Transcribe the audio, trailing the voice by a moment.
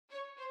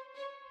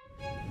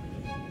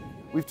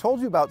We've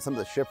told you about some of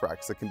the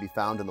shipwrecks that can be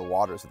found in the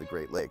waters of the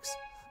Great Lakes,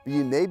 but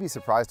you may be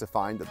surprised to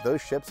find that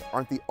those ships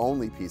aren't the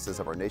only pieces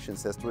of our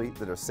nation's history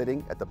that are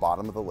sitting at the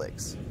bottom of the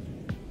lakes.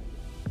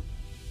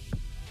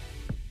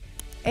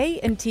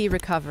 A&T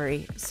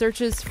Recovery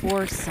searches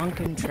for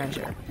sunken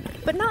treasure,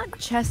 but not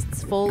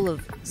chests full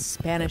of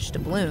Spanish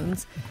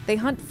doubloons. They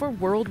hunt for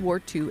World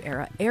War II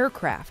era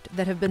aircraft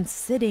that have been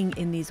sitting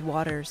in these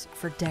waters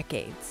for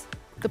decades.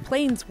 The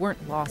planes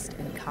weren't lost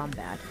in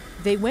combat.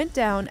 They went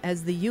down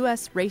as the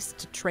U.S. raced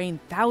to train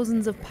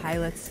thousands of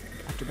pilots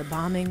after the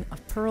bombing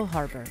of Pearl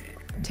Harbor.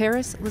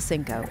 Taras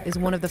Lysenko is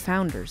one of the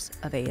founders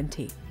of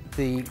A&T.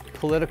 The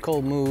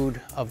political mood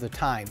of the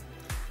time.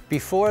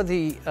 Before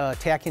the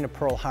attacking of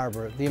Pearl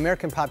Harbor, the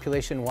American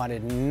population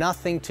wanted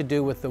nothing to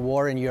do with the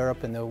war in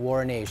Europe and the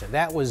war in Asia.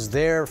 That was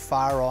their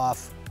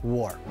far-off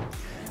war.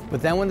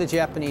 But then when the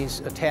Japanese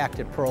attacked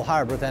at Pearl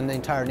Harbor, then the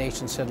entire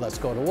nation said, let's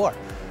go to war.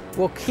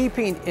 Well,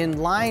 keeping in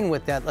line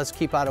with that, let's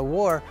keep out of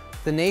war,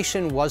 the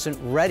nation wasn't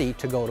ready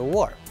to go to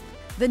war.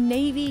 The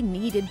Navy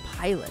needed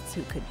pilots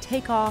who could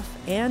take off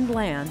and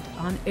land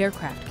on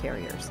aircraft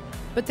carriers.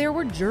 But there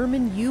were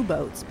German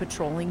U-boats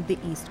patrolling the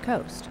East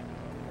Coast.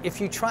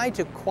 If you try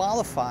to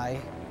qualify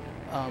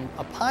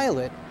a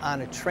pilot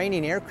on a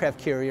training aircraft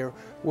carrier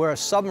where a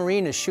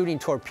submarine is shooting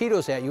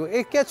torpedoes at you,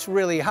 it gets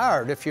really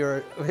hard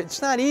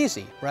it's not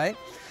easy, right?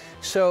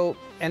 So,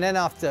 and then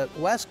off the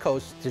West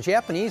Coast, the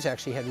Japanese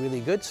actually had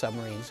really good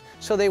submarines.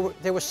 So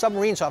there were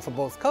submarines off of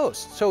both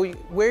coasts. So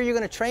where are you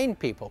going to train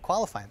people,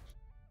 qualify them?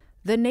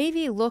 The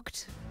Navy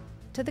looked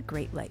to the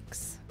Great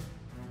Lakes.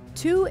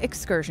 2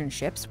 excursion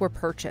ships were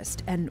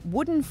purchased and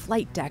wooden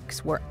flight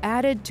decks were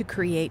added to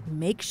create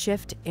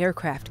makeshift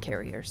aircraft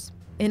carriers.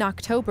 In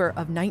October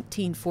of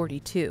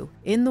 1942,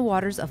 in the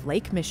waters of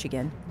Lake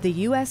Michigan, the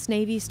U.S.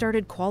 Navy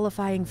started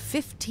qualifying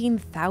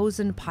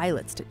 15,000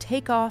 pilots to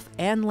take off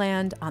and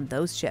land on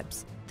those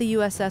ships, the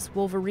USS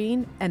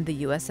Wolverine and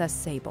the USS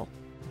Sable.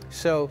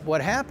 So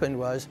what happened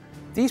was,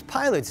 these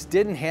pilots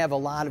didn't have a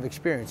lot of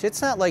experience.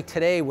 It's not like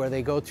today where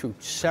they go through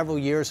several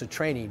years of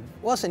training.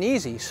 It wasn't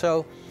easy,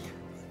 so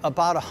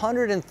about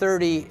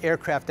 130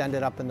 aircraft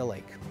ended up in the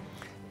lake,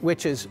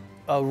 which is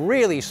a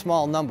really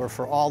small number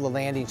for all the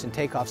landings and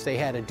takeoffs they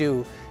had to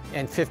do,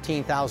 and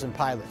 15,000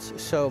 pilots.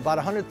 So about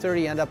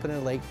 130 end up in the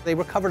lake. They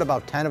recovered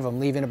about 10 of them,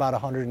 leaving about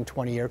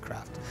 120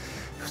 aircraft,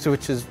 so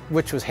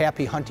which was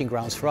happy hunting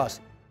grounds for us.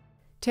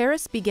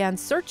 Taras began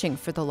searching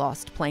for the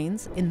lost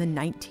planes in the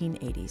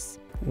 1980s.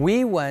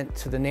 We went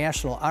to the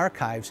National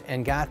Archives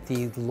and got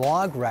the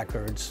log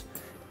records.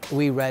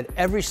 We read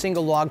every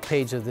single log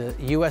page of the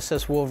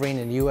USS Wolverine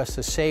and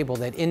USS Sable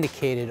that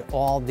indicated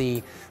all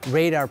the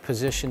radar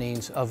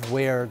positionings of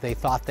where they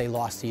thought they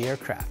lost the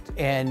aircraft.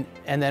 And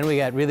then we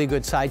got really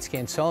good side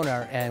scan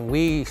sonar, and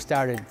we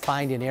started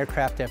finding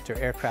aircraft after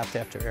aircraft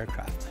after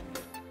aircraft.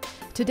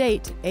 To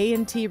date,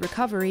 A&T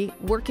Recovery,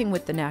 working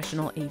with the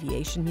National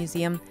Aviation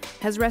Museum,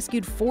 has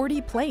rescued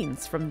 40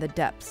 planes from the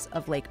depths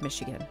of Lake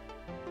Michigan.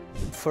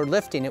 For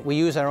lifting it, we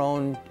use our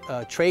own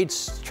trade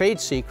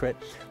secret,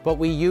 but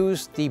we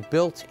use the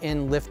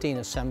built-in lifting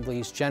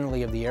assemblies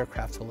generally of the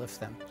aircraft to lift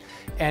them.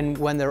 And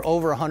when they're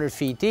over 100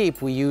 feet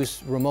deep, we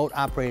use remote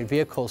operated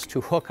vehicles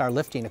to hook our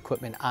lifting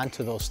equipment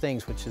onto those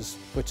things, which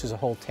is a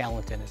whole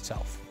talent in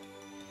itself.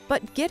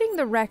 But getting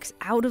the wrecks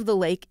out of the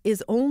lake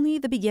is only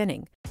the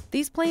beginning.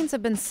 These planes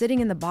have been sitting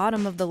in the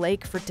bottom of the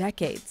lake for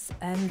decades,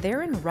 and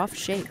they're in rough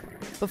shape.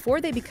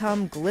 Before they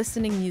become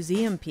glistening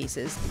museum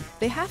pieces,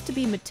 they have to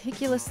be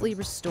meticulously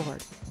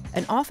restored.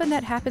 And often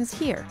that happens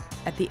here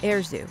at the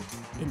Air Zoo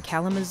in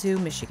Kalamazoo,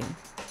 Michigan.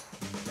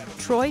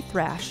 Troy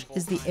Thrash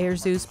is the Air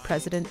Zoo's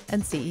president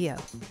and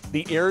CEO.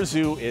 The Air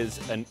Zoo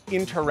is an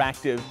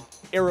interactive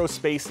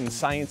aerospace and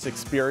science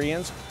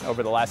experience.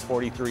 Over the last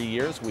 43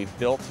 years, we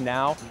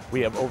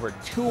have over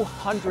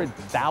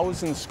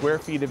 200,000 square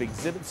feet of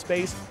exhibit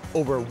space,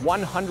 over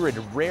 100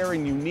 rare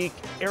and unique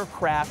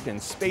aircraft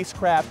and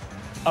spacecraft,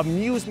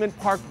 amusement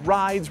park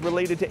rides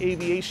related to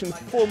aviation,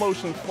 full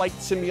motion flight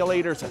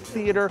simulators, a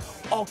theater,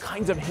 all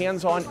kinds of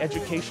hands-on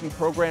education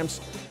programs.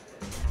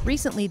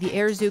 Recently, the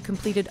Air Zoo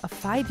completed a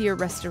 5-year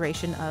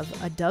restoration of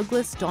a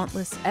Douglas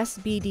Dauntless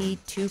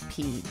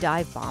SBD-2P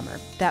dive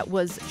bomber that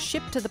was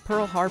shipped to the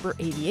Pearl Harbor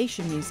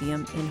Aviation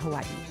Museum in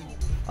Hawaii.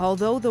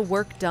 Although the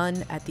work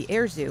done at the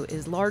Air Zoo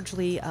is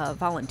largely a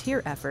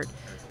volunteer effort,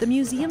 the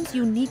museum's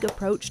unique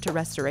approach to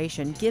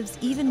restoration gives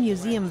even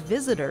museum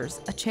visitors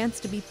a chance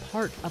to be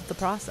part of the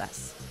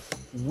process.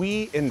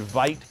 We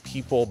invite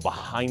people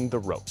behind the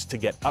ropes to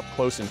get up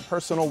close and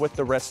personal with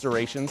the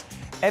restorations,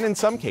 and in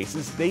some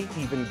cases, they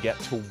even get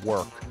to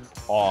work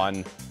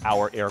on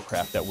our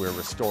aircraft that we're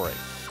restoring.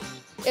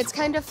 It's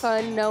kind of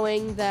fun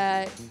knowing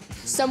that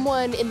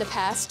someone in the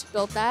past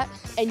built that,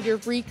 and you're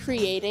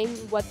recreating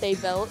what they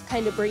built,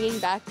 kind of bringing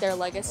back their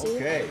legacy.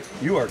 Okay,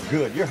 you are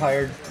good. You're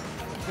hired.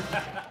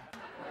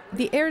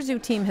 The Air Zoo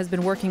team has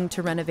been working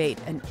to renovate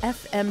an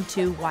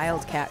FM-2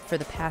 Wildcat for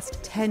the past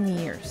 10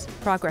 years.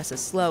 Progress is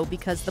slow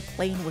because the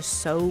plane was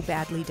so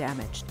badly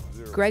damaged.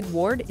 Greg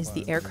Ward is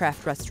the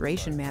aircraft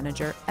restoration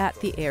manager at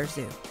the Air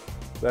Zoo.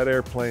 That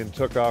airplane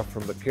took off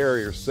from the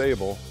carrier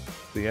Sable.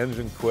 The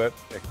engine quit,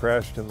 it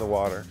crashed in the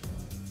water,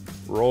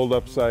 rolled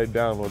upside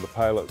down with the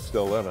pilot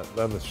still in it.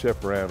 Then the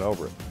ship ran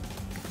over it.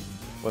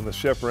 When the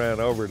ship ran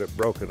over it, it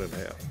broke it in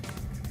half.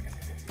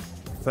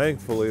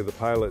 Thankfully, the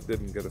pilot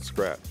didn't get a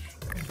scratch.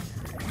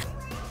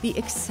 The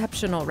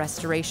exceptional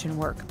restoration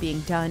work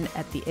being done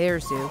at the Air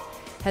Zoo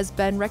has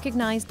been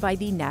recognized by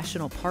the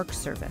National Park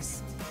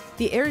Service.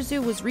 The Air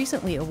Zoo was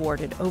recently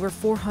awarded over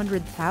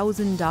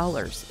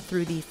 $400,000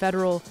 through the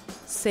federal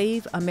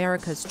Save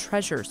America's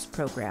Treasures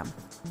program.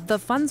 The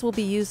funds will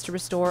be used to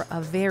restore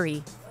a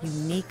very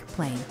unique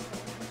plane.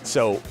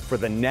 So for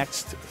the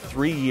next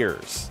 3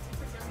 years,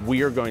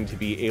 we are going to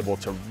be able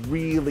to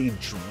really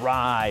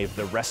drive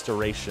the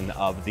restoration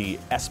of the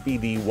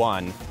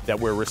SBD-1 that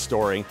we're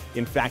restoring.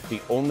 In fact,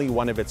 the only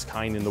one of its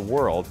kind in the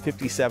world.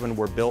 57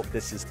 were built.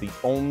 This is the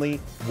only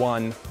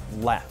one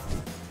left.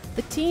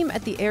 The team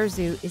at the Air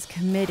Zoo is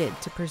committed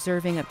to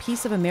preserving a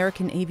piece of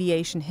American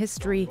aviation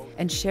history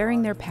and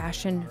sharing their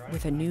passion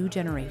with a new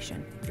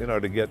generation. You know,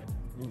 to get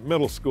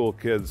middle school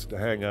kids to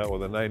hang out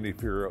with a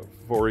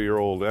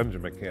 94-year-old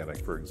engine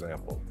mechanic, for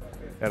example.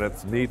 And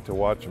it's neat to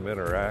watch them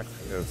interact.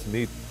 It's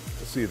neat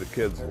to see the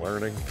kids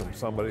learning from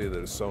somebody that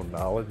is so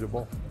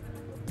knowledgeable.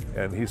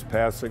 And he's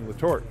passing the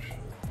torch.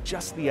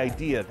 Just the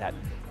idea that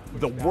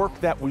the work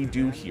that we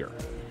do here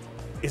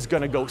is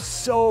going to go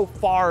so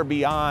far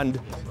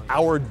beyond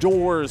our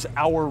doors,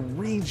 our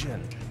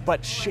region,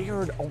 but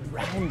shared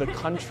around the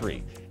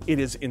country. It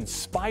is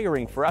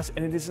inspiring for us,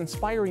 and it is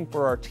inspiring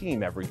for our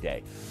team every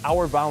day.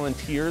 Our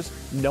volunteers,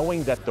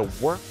 knowing that the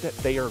work that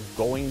they are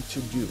going to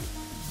do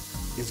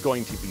is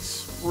going to be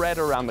spread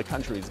around the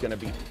country, is going to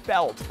be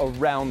felt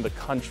around the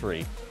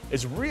country,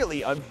 is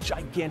really a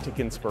gigantic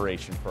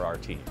inspiration for our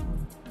team.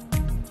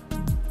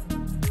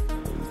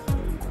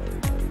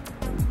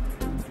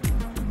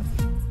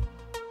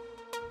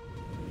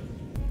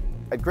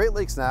 At Great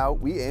Lakes Now,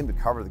 we aim to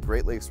cover the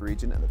Great Lakes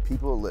region and the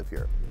people who live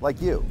here, like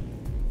you.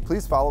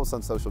 Please follow us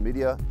on social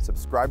media,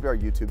 subscribe to our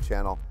YouTube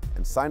channel,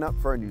 and sign up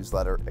for our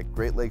newsletter at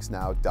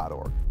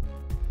greatlakesnow.org.